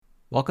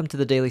Welcome to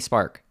the Daily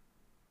Spark.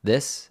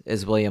 This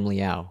is William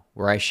Liao,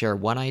 where I share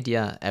one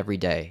idea every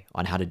day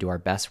on how to do our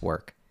best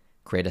work,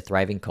 create a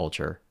thriving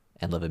culture,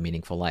 and live a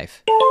meaningful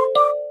life.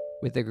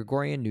 With the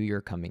Gregorian New Year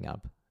coming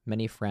up,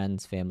 many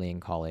friends, family, and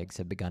colleagues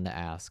have begun to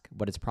ask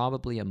what is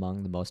probably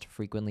among the most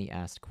frequently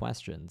asked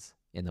questions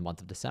in the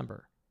month of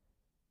December.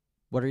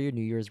 What are your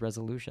New Year's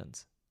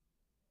resolutions?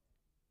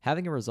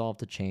 Having a resolve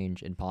to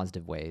change in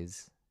positive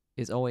ways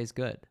is always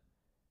good.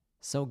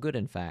 So good,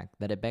 in fact,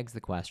 that it begs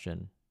the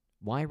question,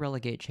 why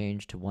relegate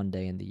change to one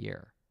day in the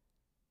year?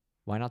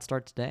 Why not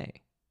start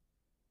today?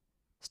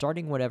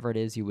 Starting whatever it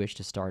is you wish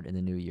to start in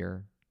the new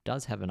year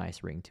does have a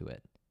nice ring to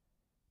it.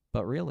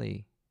 But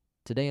really,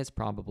 today is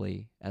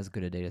probably as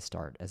good a day to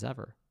start as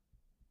ever.